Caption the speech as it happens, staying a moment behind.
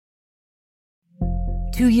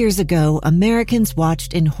2 years ago, Americans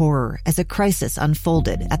watched in horror as a crisis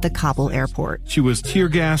unfolded at the Kabul airport. She was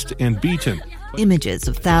tear-gassed and beaten. Images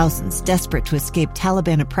of thousands desperate to escape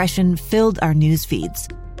Taliban oppression filled our news feeds.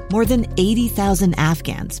 More than 80,000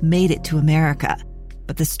 Afghans made it to America.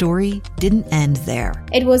 But the story didn't end there.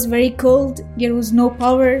 It was very cold. There was no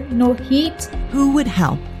power, no heat. Who would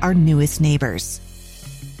help our newest neighbors?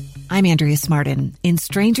 I'm Andrea Smartin. In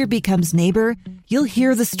Stranger Becomes Neighbor, you'll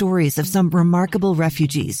hear the stories of some remarkable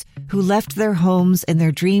refugees who left their homes and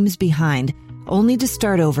their dreams behind, only to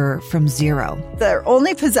start over from zero. Their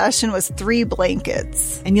only possession was 3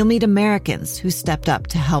 blankets. And you'll meet Americans who stepped up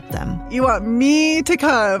to help them. You want me to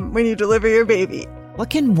come when you deliver your baby. What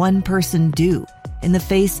can one person do in the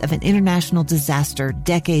face of an international disaster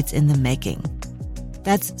decades in the making?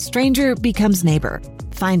 That's Stranger Becomes Neighbor.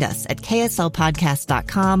 Find us at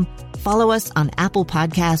kslpodcast.com. Follow us on Apple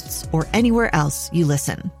Podcasts or anywhere else you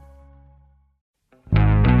listen. All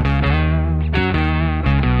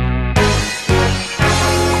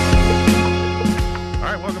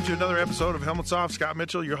right, welcome to another episode of Helmets Off. Scott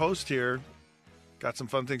Mitchell, your host here. Got some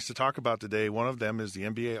fun things to talk about today. One of them is the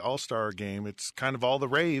NBA All-Star Game. It's kind of all the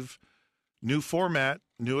rave. New format,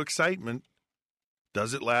 new excitement.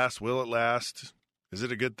 Does it last? Will it last? Is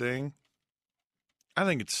it a good thing? I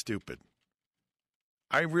think it's stupid.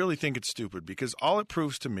 I really think it's stupid because all it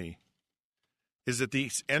proves to me is that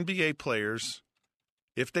these NBA players,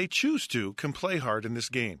 if they choose to, can play hard in this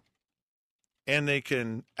game. And they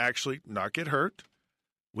can actually not get hurt.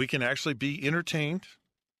 We can actually be entertained.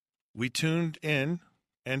 We tuned in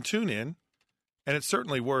and tune in, and it's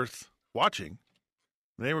certainly worth watching.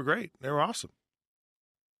 They were great. They were awesome.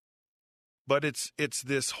 But it's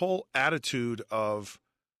this whole attitude of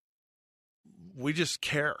we just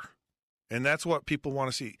care. And that's what people want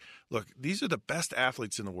to see. Look, these are the best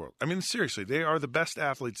athletes in the world. I mean, seriously, they are the best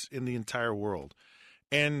athletes in the entire world.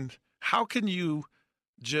 And how can you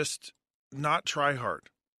just not try hard?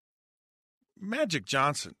 Magic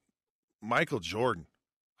Johnson, Michael Jordan,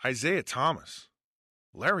 Isaiah Thomas,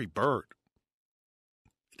 Larry Bird.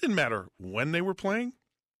 It didn't matter when they were playing,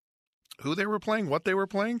 who they were playing, what they were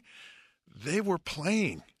playing. They were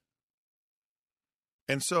playing.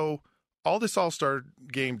 And so all this All-Star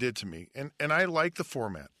game did to me, and I like the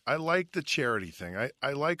format. I like the charity thing.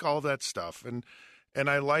 I like all that stuff, and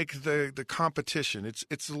I like the competition.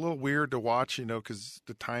 It's a little weird to watch, because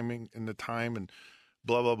the timing and the time and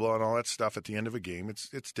blah, blah, blah, and all that stuff at the end of a game.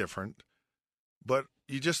 It's different. But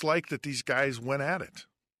you just like that these guys went at it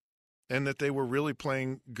and that they were really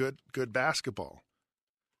playing good basketball.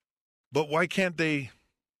 But why can't they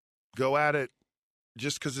go at it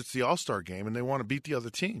just because it's the All-Star game and they want to beat the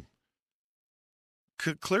other team?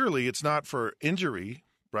 Clearly, it's not for injury,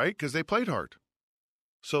 right? Because they played hard.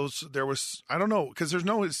 So there was, I don't know, because there's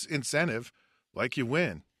no incentive like you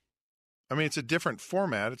win. I mean, it's a different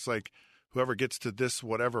format. It's like whoever gets to this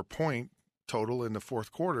whatever point total in the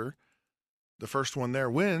fourth quarter, the first one there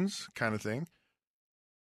wins kind of thing.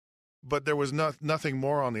 But there was nothing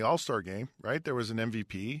more on the All-Star game, right? There was an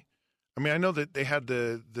MVP. I mean, I know that they had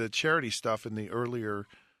the charity stuff in the earlier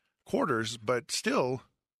quarters, but still,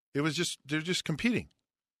 they're just competing.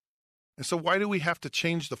 And so why do we have to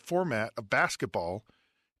change the format of basketball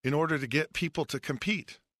in order to get people to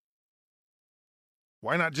compete?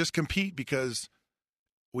 Why not just compete because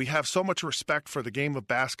we have so much respect for the game of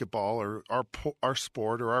basketball or our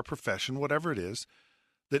sport or our profession, whatever it is,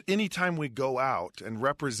 that anytime we go out and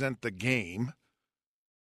represent the game,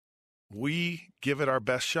 we give it our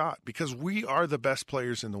best shot because we are the best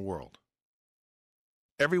players in the world.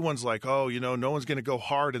 Everyone's like, oh, no one's going to go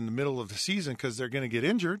hard in the middle of the season because they're going to get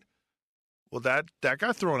injured. Well, that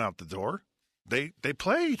got thrown out the door. They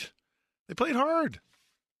played. They played hard.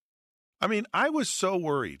 I mean, I was so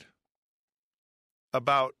worried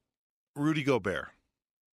about Rudy Gobert.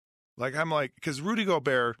 Because Rudy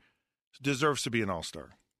Gobert deserves to be an All-Star.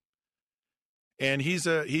 And he's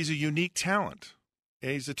a unique talent.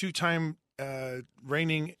 And he's a 2-time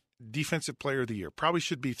reigning Defensive Player of the Year. Probably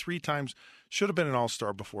should be 3 times. Should have been an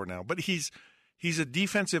All-Star before now. But he's a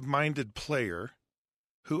defensive-minded player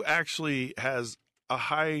who actually has a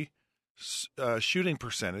high shooting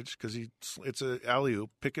percentage because it's a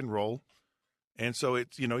alley-oop, pick and roll. And so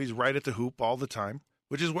he's right at the hoop all the time,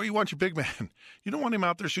 which is where you want your big man. You don't want him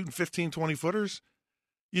out there shooting 15, 20-footers.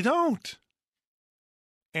 You don't.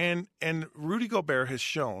 And Rudy Gobert has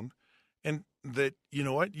shown and that, you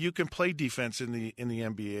know what, you can play defense in the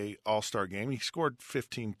NBA All-Star game. He scored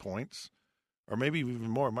 15 points, or maybe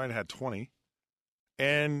even more. Might have had 20.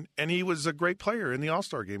 And he was a great player in the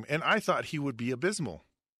All-Star game. And I thought he would be abysmal.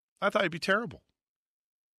 I thought he'd be terrible.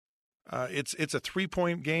 It's a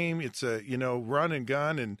 3-point game. It's a run and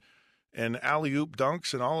gun and alley-oop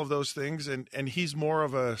dunks and all of those things. And he's more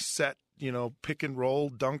of a set pick and roll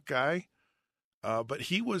dunk guy. But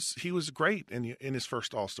he was great in his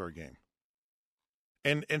first All-Star game.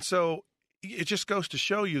 And so it just goes to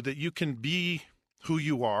show you that you can be who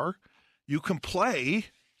you are. You can play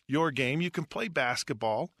your game. You can play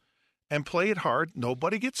basketball and play it hard.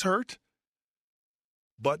 Nobody gets hurt.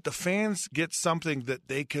 But the fans get something that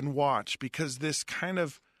they can watch, because this kind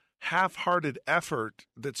of half-hearted effort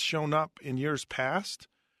that's shown up in years past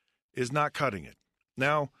is not cutting it.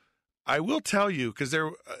 Now, I will tell you, because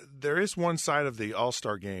there is one side of the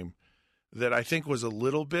All-Star game that I think was a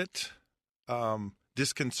little bit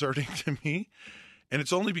disconcerting to me, and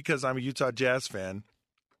it's only because I'm a Utah Jazz fan,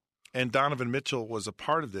 and Donovan Mitchell was a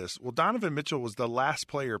part of this. Well, Donovan Mitchell was the last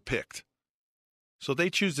player picked. So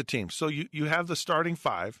they choose the team. So you have the starting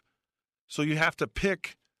 5. So you have to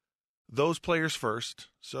pick those players first.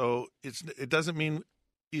 So it doesn't mean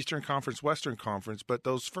Eastern Conference, Western Conference, but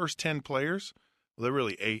those first 10 players, well, they're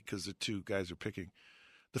really 8 because the 2 guys are picking.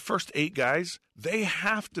 The first 8 guys, they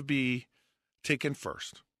have to be taken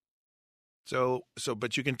first.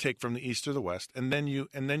 But you can take from the East or the West, and then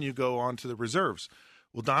you go on to the reserves.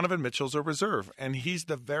 Well, Donovan Mitchell's a reserve, and he's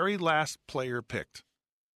the very last player picked.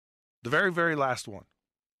 The very, very last one.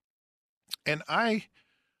 And I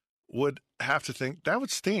would have to think that would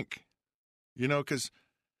stink, because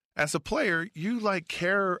as a player, you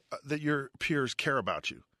care that your peers care about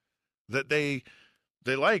you, that they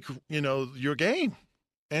like, your game,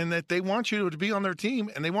 and that they want you to be on their team,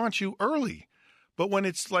 and they want you early. But when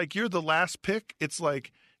it's like you're the last pick, it's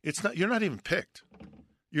like you're not even picked.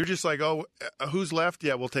 You're just like, oh, who's left?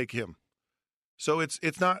 Yeah, we'll take him. So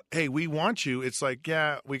it's not, hey, we want you. It's like,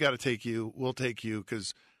 yeah, we got to take you. We'll take you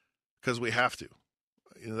because we have to.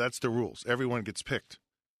 That's the rules. Everyone gets picked.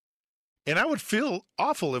 And I would feel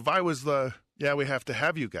awful if I was the, yeah, we have to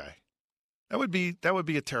have you guy. That would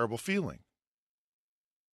be a terrible feeling.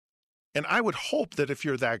 And I would hope that if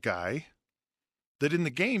you're that guy, that in the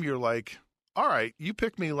game you're like, all right, you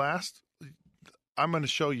picked me last. I'm going to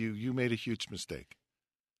show you made a huge mistake.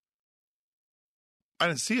 I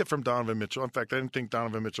didn't see it from Donovan Mitchell. In fact, I didn't think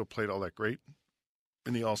Donovan Mitchell played all that great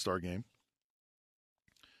in the All-Star game.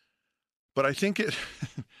 But I think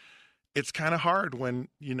it's kind of hard when,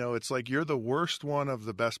 it's like you're the worst one of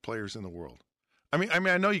the best players in the world. I mean,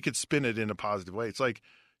 I know you could spin it in a positive way. It's like,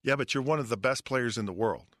 yeah, but you're one of the best players in the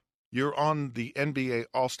world. You're on the NBA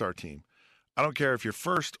All-Star team. I don't care if you're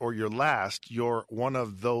first or you're last, you're one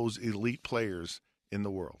of those elite players in the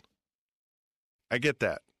world. I get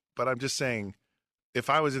that, but I'm just saying, if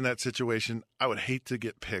I was in that situation, I would hate to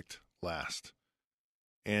get picked last.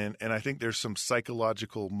 And I think there's some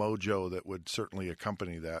psychological mojo that would certainly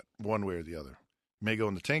accompany that one way or the other. You may go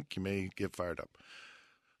in the tank, you may get fired up.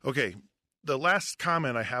 Okay, the last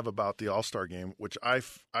comment I have about the All-Star game, which I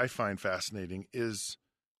find fascinating, is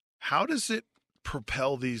how does it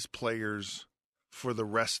propel these players for the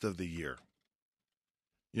rest of the year?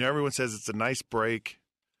 Everyone says it's a nice break,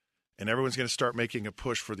 and everyone's going to start making a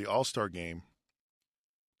push for the All-Star game.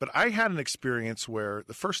 But I had an experience where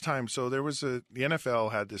the first time, the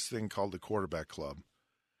NFL had this thing called the Quarterback Club,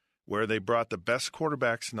 where they brought the best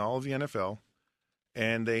quarterbacks in all of the NFL,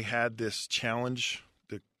 and they had this challenge,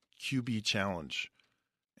 the QB challenge.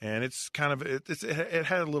 And it's kind of, it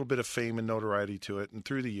had a little bit of fame and notoriety to it, and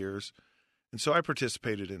through the years. And so I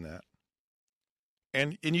participated in that.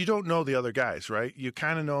 And you don't know the other guys, right? You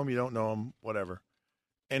kind of know them, you don't know them, whatever.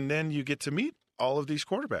 And then you get to meet all of these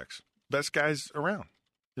quarterbacks, best guys around.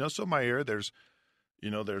 So my era, there's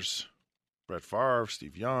Brett Favre,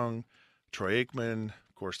 Steve Young, Troy Aikman.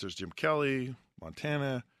 Of course, there's Jim Kelly,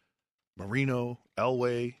 Montana, Marino,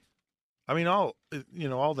 Elway. I mean, all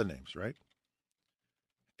the names, right?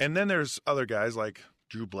 And then there's other guys like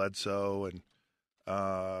Drew Bledsoe and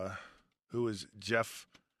who is Jeff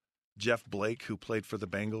Blake, who played for the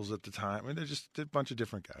Bengals at the time. I mean, they're just a bunch of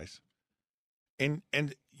different guys. And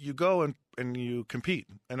you go and you compete.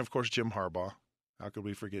 And, of course, Jim Harbaugh. How could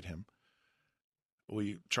we forget him?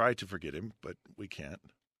 We try to forget him, but we can't.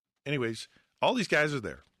 Anyways, all these guys are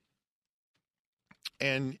there.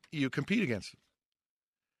 And you compete against them.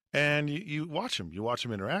 And you watch them. You watch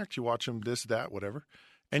them interact. You watch them this, that, whatever.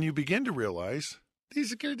 And you begin to realize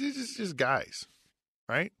these are just guys,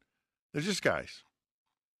 right? They're just guys.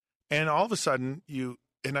 And all of a sudden,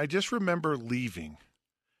 and I just remember leaving.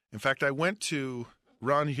 In fact, I went to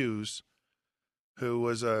Ron Hughes, who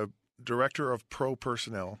was a director of pro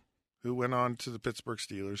personnel, who went on to the Pittsburgh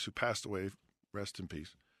Steelers, who passed away, rest in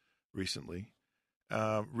peace, recently.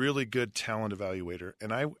 Really good talent evaluator.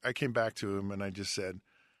 And I came back to him and I just said,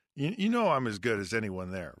 you know I'm as good as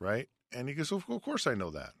anyone there, right? And he goes, of course I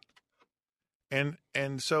know that.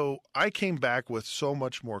 And so I came back with so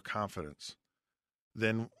much more confidence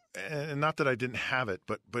than, and not that I didn't have it,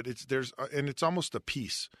 but it's almost a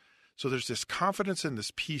peace. So there's this confidence and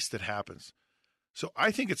this peace that happens. So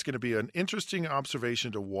I think it's going to be an interesting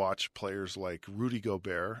observation to watch players like Rudy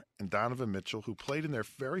Gobert and Donovan Mitchell, who played in their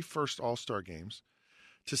very first All-Star games,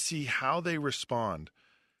 to see how they respond.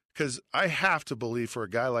 Because I have to believe for a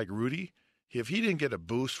guy like Rudy, if he didn't get a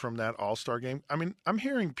boost from that All-Star game, I mean, I'm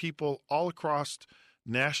hearing people all across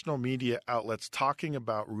national media outlets talking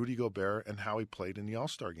about Rudy Gobert and how he played in the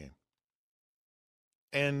All-Star game.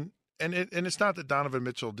 And it's not that Donovan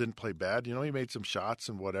Mitchell didn't play bad. You know, he made some shots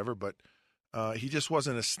and whatever, but he just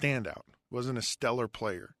wasn't a standout, wasn't a stellar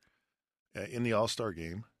player in the All-Star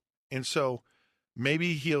game. And so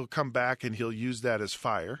maybe he'll come back and he'll use that as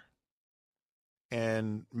fire.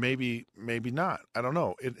 And maybe not. I don't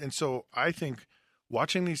know. And so I think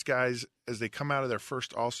watching these guys as they come out of their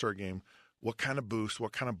first All-Star game, what kind of boost,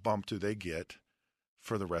 what kind of bump do they get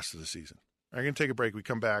for the rest of the season? I'm going to take a break. We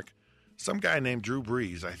come back. Some guy named Drew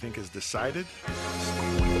Brees, I think, has decided.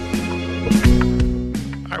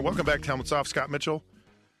 All right, welcome back to Helmets Off. Scott Mitchell.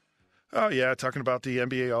 Oh, yeah, talking about the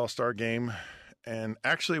NBA All-Star game. And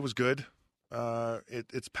actually it was good.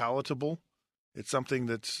 It's palatable. It's something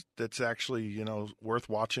that's actually, you know, worth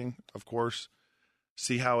watching, of course.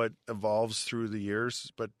 See how it evolves through the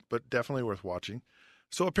years, but definitely worth watching.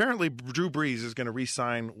 So apparently Drew Brees is going to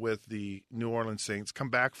re-sign with the New Orleans Saints, come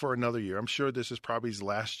back for another year. I'm sure this is probably his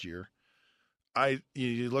last year.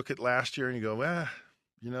 You look at last year and you go,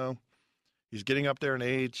 you know, he's getting up there in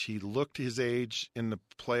age. He looked his age in the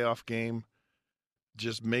playoff game,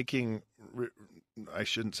 just making – I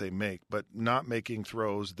shouldn't say make, but not making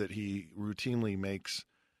throws that he routinely makes.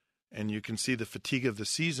 And you can see the fatigue of the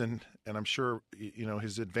season, and I'm sure, you know,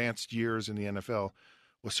 his advanced years in the NFL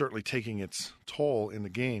was certainly taking its toll in the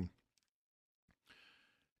game.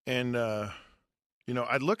 And, you know,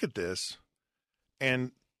 I look at this,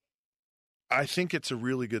 and I think it's a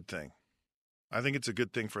really good thing. I think it's a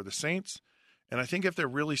good thing for the Saints, and I think if they're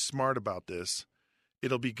really smart about this,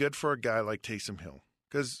 it'll be good for a guy like Taysom Hill.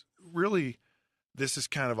 Because really – this is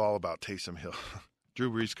kind of all about Taysom Hill.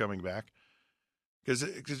 Drew Brees coming back. Because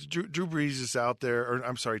Drew Brees is out there, or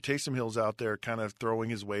I'm sorry, Taysom Hill's out there kind of throwing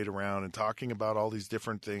his weight around and talking about all these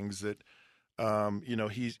different things that, you know,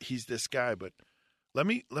 he's this guy. But let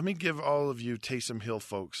me give all of you Taysom Hill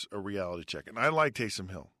folks a reality check. And I like Taysom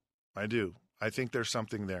Hill. I do. I think there's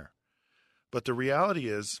something there. But the reality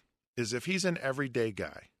is if he's an everyday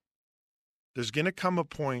guy, there's going to come a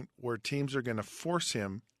point where teams are going to force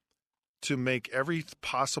him to make every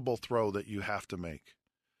possible throw that you have to make.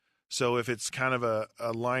 So if it's kind of a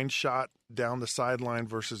line shot down the sideline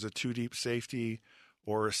versus a two-deep safety,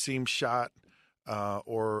 or a seam shot,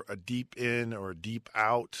 or a deep in or a deep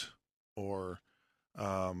out, or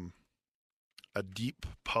a deep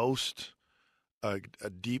post, a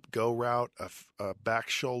deep go route, a back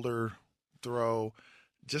shoulder throw,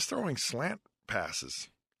 just throwing slant passes,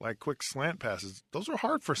 like quick slant passes, those are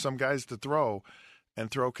hard for some guys to throw and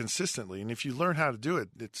throw consistently. And if you learn how to do it,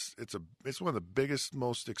 it's one of the biggest,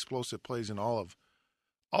 most explosive plays in all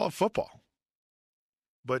of football.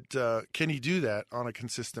 But can he do that on a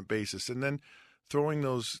consistent basis? And then throwing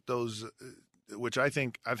those which I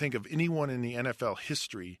think of anyone in the NFL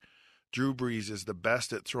history, Drew Brees is the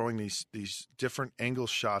best at throwing these different angle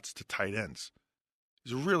shots to tight ends.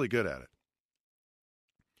 He's really good at it.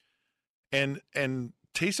 And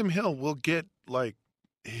Taysom Hill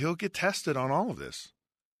he'll get tested on all of this.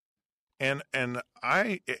 And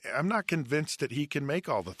I'm not convinced that he can make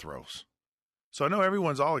all the throws. So I know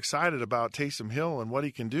everyone's all excited about Taysom Hill and what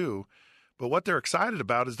he can do, but what they're excited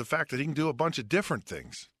about is the fact that he can do a bunch of different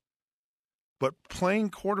things. But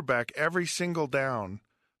playing quarterback every single down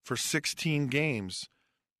for 16 games,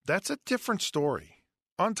 that's a different story.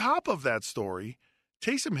 On top of that story,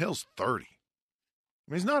 Taysom Hill's 30.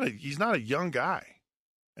 I mean, he's not a young guy.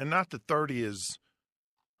 And not that 30 is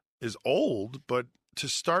old, but to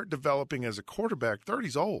start developing as a quarterback,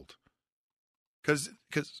 30's old. Because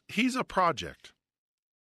he's a project.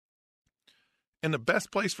 And the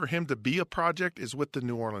best place for him to be a project is with the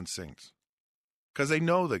New Orleans Saints. Because they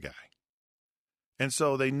know the guy. And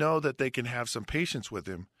so they know that they can have some patience with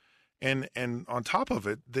him. And on top of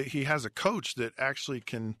it, he has a coach that actually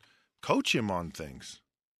can coach him on things.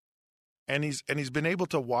 And he's been able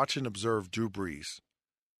to watch and observe Drew Brees.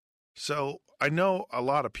 So I know a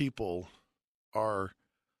lot of people are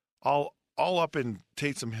all up in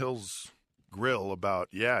Taysom Hill's grill about,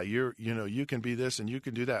 you can be this and you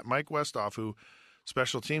can do that. Mike Westhoff, who's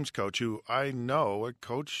special teams coach who I know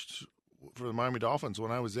coached for the Miami Dolphins when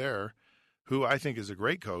I was there, who I think is a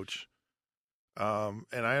great coach. And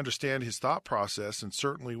I understand his thought process, and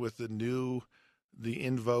certainly with the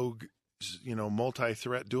in vogue,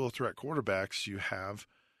 multi-threat, dual-threat quarterbacks you have,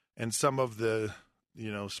 and some of the,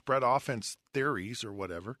 spread offense theories or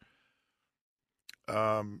whatever,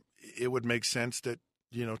 it would make sense that,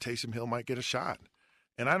 Taysom Hill might get a shot.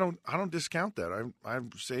 And I don't discount that. I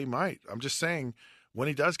say he might. I'm just saying when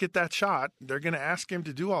he does get that shot, they're going to ask him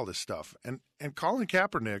to do all this stuff. And Colin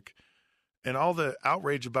Kaepernick and all the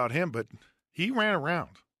outrage about him, but he ran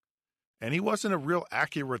around, and he wasn't a real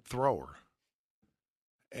accurate thrower.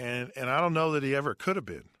 And I don't know that he ever could have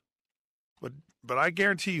been. But I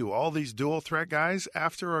guarantee you, all these dual threat guys,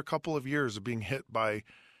 after a couple of years of being hit by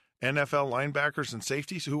NFL linebackers and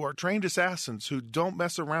safeties who are trained assassins who don't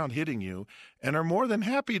mess around hitting you and are more than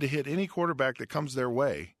happy to hit any quarterback that comes their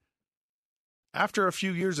way, after a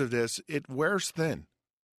few years of this, it wears thin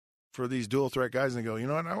for these dual threat guys, and they go, you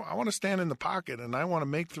know what, I want to stand in the pocket, and I want to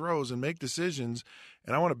make throws and make decisions,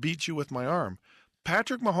 and I want to beat you with my arm.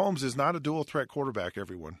 Patrick Mahomes is not a dual threat quarterback,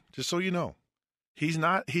 everyone, just so you know. He's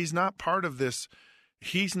not part of this.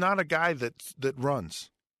 He's not a guy that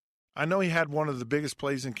runs. I know he had one of the biggest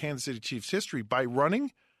plays in Kansas City Chiefs history by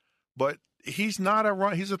running, but he's not a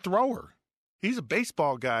run. He's a thrower. He's a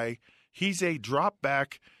baseball guy. He's a drop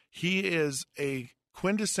back. He is a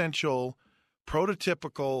quintessential,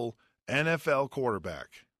 prototypical NFL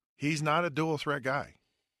quarterback. He's not a dual threat guy.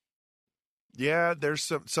 Yeah,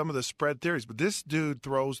 there's some of the spread theories, but this dude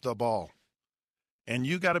throws the ball. And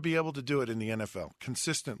you got to be able to do it in the NFL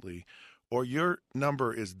consistently, or your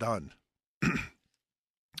number is done.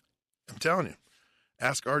 I'm telling you.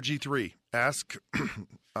 Ask RG3. Ask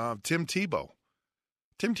Tim Tebow.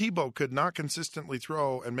 Tim Tebow could not consistently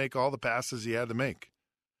throw and make all the passes he had to make.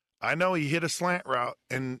 I know he hit a slant route,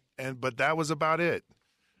 but that was about it.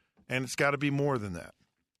 And it's got to be more than that.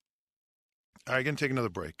 All right, going to take another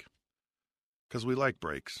break because we like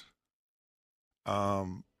breaks.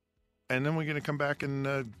 And then we're going to come back and,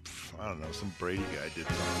 some Brady guy did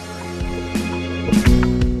something.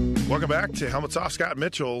 Welcome back to Helmets Off. Scott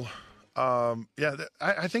Mitchell.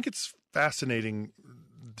 I think it's fascinating,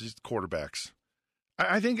 these quarterbacks.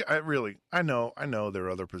 I know there are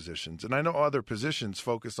other positions, and I know other positions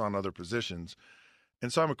focus on other positions.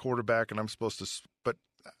 And so I'm a quarterback, and I'm supposed to, but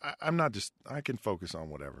I'm not just, I can focus on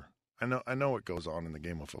whatever. I know what goes on in the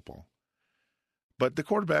game of football. But the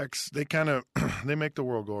quarterbacks, they make the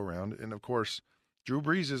world go around. And, of course, Drew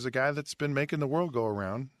Brees is a guy that's been making the world go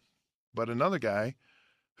around. But another guy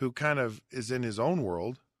who kind of is in his own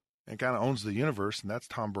world and kind of owns the universe, and that's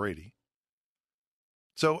Tom Brady.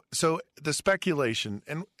 So the speculation,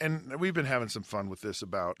 and we've been having some fun with this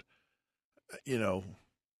about,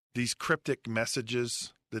 these cryptic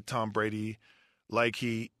messages that Tom Brady, like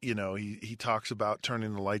he talks about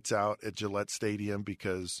turning the lights out at Gillette Stadium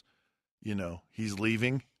because – he's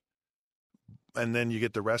leaving. And then you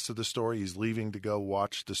get the rest of the story. He's leaving to go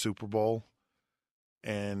watch the Super Bowl.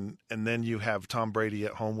 And then you have Tom Brady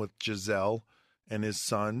at home with Giselle and his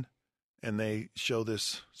son. And they show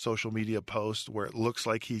this social media post where it looks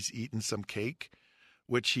like he's eaten some cake,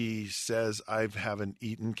 which he says, I haven't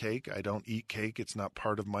eaten cake. I don't eat cake. It's not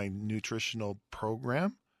part of my nutritional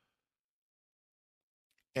program.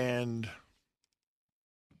 And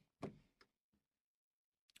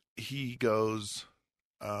he goes,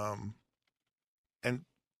 and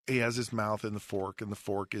he has his mouth in the fork, and the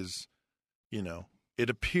fork is, it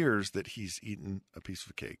appears that he's eaten a piece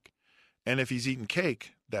of cake. And if he's eaten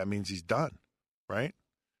cake, that means he's done, right?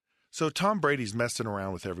 So Tom Brady's messing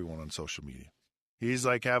around with everyone on social media. He's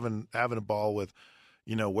like having a ball with,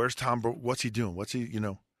 where's Tom? What's he doing? What's he,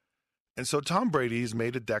 And so Tom Brady's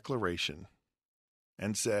made a declaration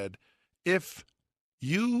and said, if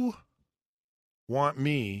you want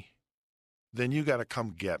me, then you got to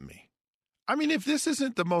come get me. I mean, if this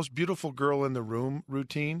isn't the most beautiful girl in the room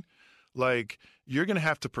routine, like, you're going to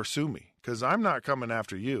have to pursue me because I'm not coming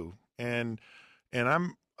after you. And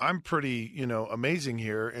I'm pretty, amazing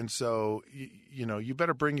here. And so, you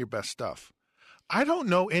better bring your best stuff. I don't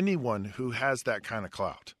know anyone who has that kind of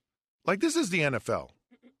clout. Like, this is the NFL,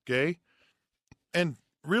 okay? And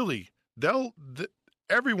really,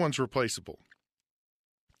 everyone's replaceable.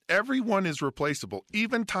 Everyone is replaceable.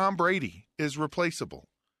 Even Tom Brady is replaceable.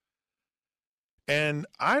 And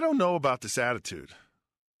I don't know about this attitude.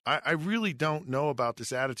 I really don't know about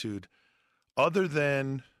this attitude other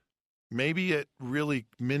than maybe it really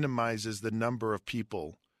minimizes the number of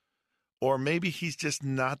people, or maybe he's just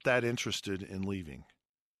not that interested in leaving.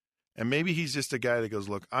 And maybe he's just a guy that goes,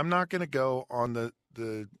 look, I'm not going to go on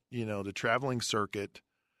the traveling circuit.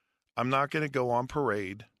 I'm not going to go on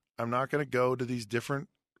parade. I'm not going to go to these different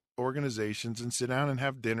organizations and sit down and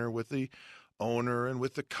have dinner with the owner and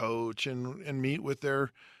with the coach and meet with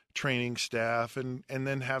their training staff and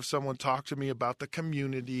then have someone talk to me about the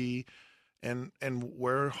community and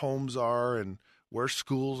where homes are and where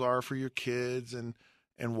schools are for your kids and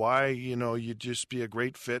why, you'd just be a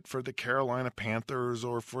great fit for the Carolina Panthers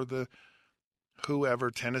or for the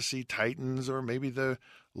whoever, Tennessee Titans, or maybe the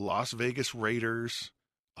Las Vegas Raiders,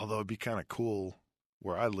 although it'd be kind of cool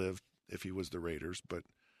where I lived if he was the Raiders. But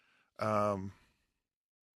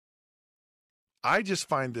I just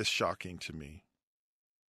find this shocking to me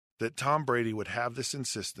that Tom Brady would have this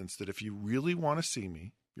insistence that if you really want to see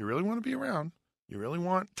me, you really want to be around, you really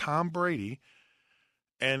want Tom Brady,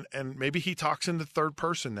 and maybe he talks in the third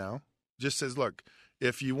person now, just says, look,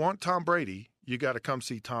 if you want Tom Brady, you got to come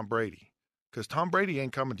see Tom Brady because Tom Brady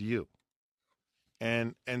ain't coming to you.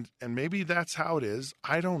 And maybe that's how it is.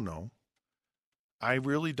 I don't know. I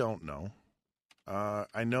really don't know.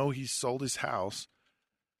 I know he sold his house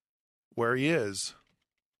where he is,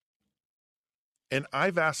 and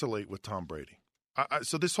I vacillate with Tom Brady.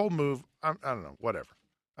 So this whole move, I don't know, whatever.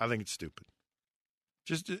 I think it's stupid.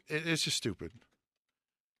 It's just stupid.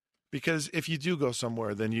 Because if you do go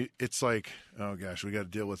somewhere, then it's like, oh gosh, we got to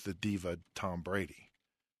deal with the diva Tom Brady.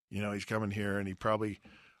 He's coming here and he probably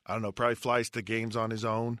flies to games on his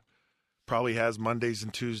own. Probably has Mondays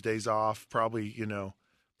and Tuesdays off. Probably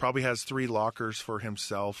has 3 lockers for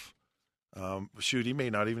himself. Shoot, he may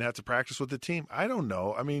not even have to practice with the team. I don't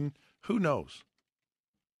know. I mean, who knows?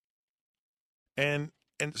 And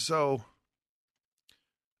so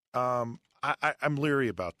I'm leery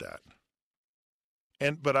about that.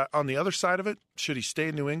 But on the other side of it, should he stay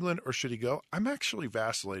in New England or should he go? I'm actually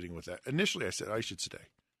vacillating with that. Initially, I said I should stay.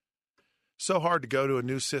 So hard to go to a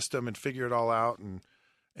new system and figure it all out and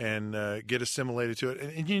get assimilated to it.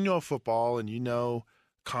 And football and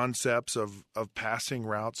concepts of passing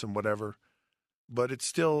routes and whatever. But it's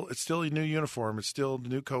still a new uniform. It's still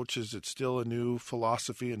new coaches. It's still a new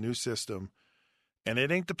philosophy, a new system. And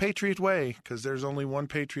it ain't the Patriot way because there's only one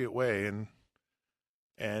Patriot way.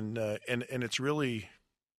 And it's really,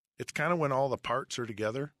 it's kind of when all the parts are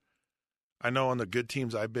together. I know on the good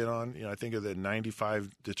teams I've been on, I think of the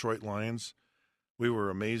 95 Detroit Lions, we were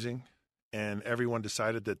amazing. And everyone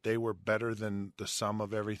decided that they were better than the sum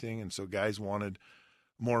of everything. And so guys wanted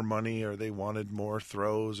more money or they wanted more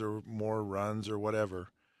throws or more runs or whatever.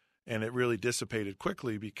 And it really dissipated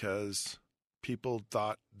quickly because people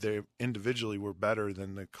thought they individually were better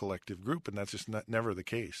than the collective group. And that's just never the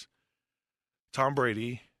case. Tom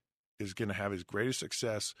Brady is going to have his greatest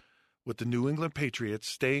success with the New England Patriots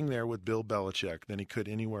staying there with Bill Belichick than he could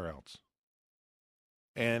anywhere else.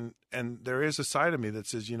 And there is a side of me that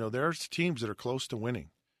says, there's teams that are close to winning.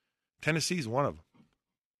 Tennessee's one of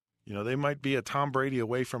them. They might be a Tom Brady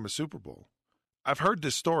away from a Super Bowl. I've heard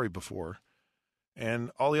this story before, and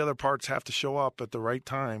all the other parts have to show up at the right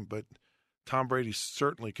time, but Tom Brady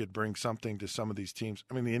certainly could bring something to some of these teams.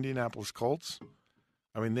 I mean, the Indianapolis Colts,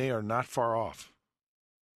 they are not far off.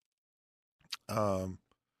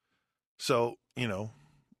 So,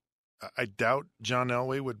 I doubt John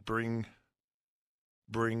Elway would bring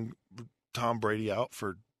Tom Brady out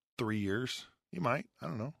for 3 years. He might. I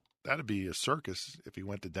don't know. That'd be a circus if he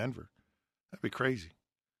went to Denver. That'd be crazy.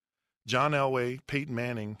 John Elway, Peyton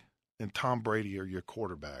Manning, and Tom Brady are your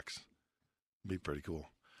quarterbacks. It'd be pretty cool.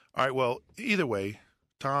 All right, well, either way,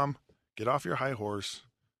 Tom, get off your high horse,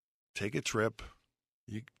 take a trip.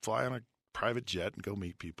 You fly on a private jet and go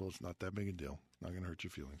meet people. It's not that big a deal. Not going to hurt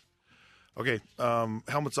your feelings. Okay,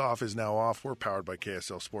 Helmets Off is now off. We're powered by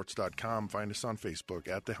KSLSports.com. Find us on Facebook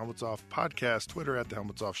at the Helmets Off Podcast, Twitter at the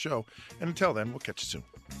Helmets Off Show. And until then, we'll catch you soon.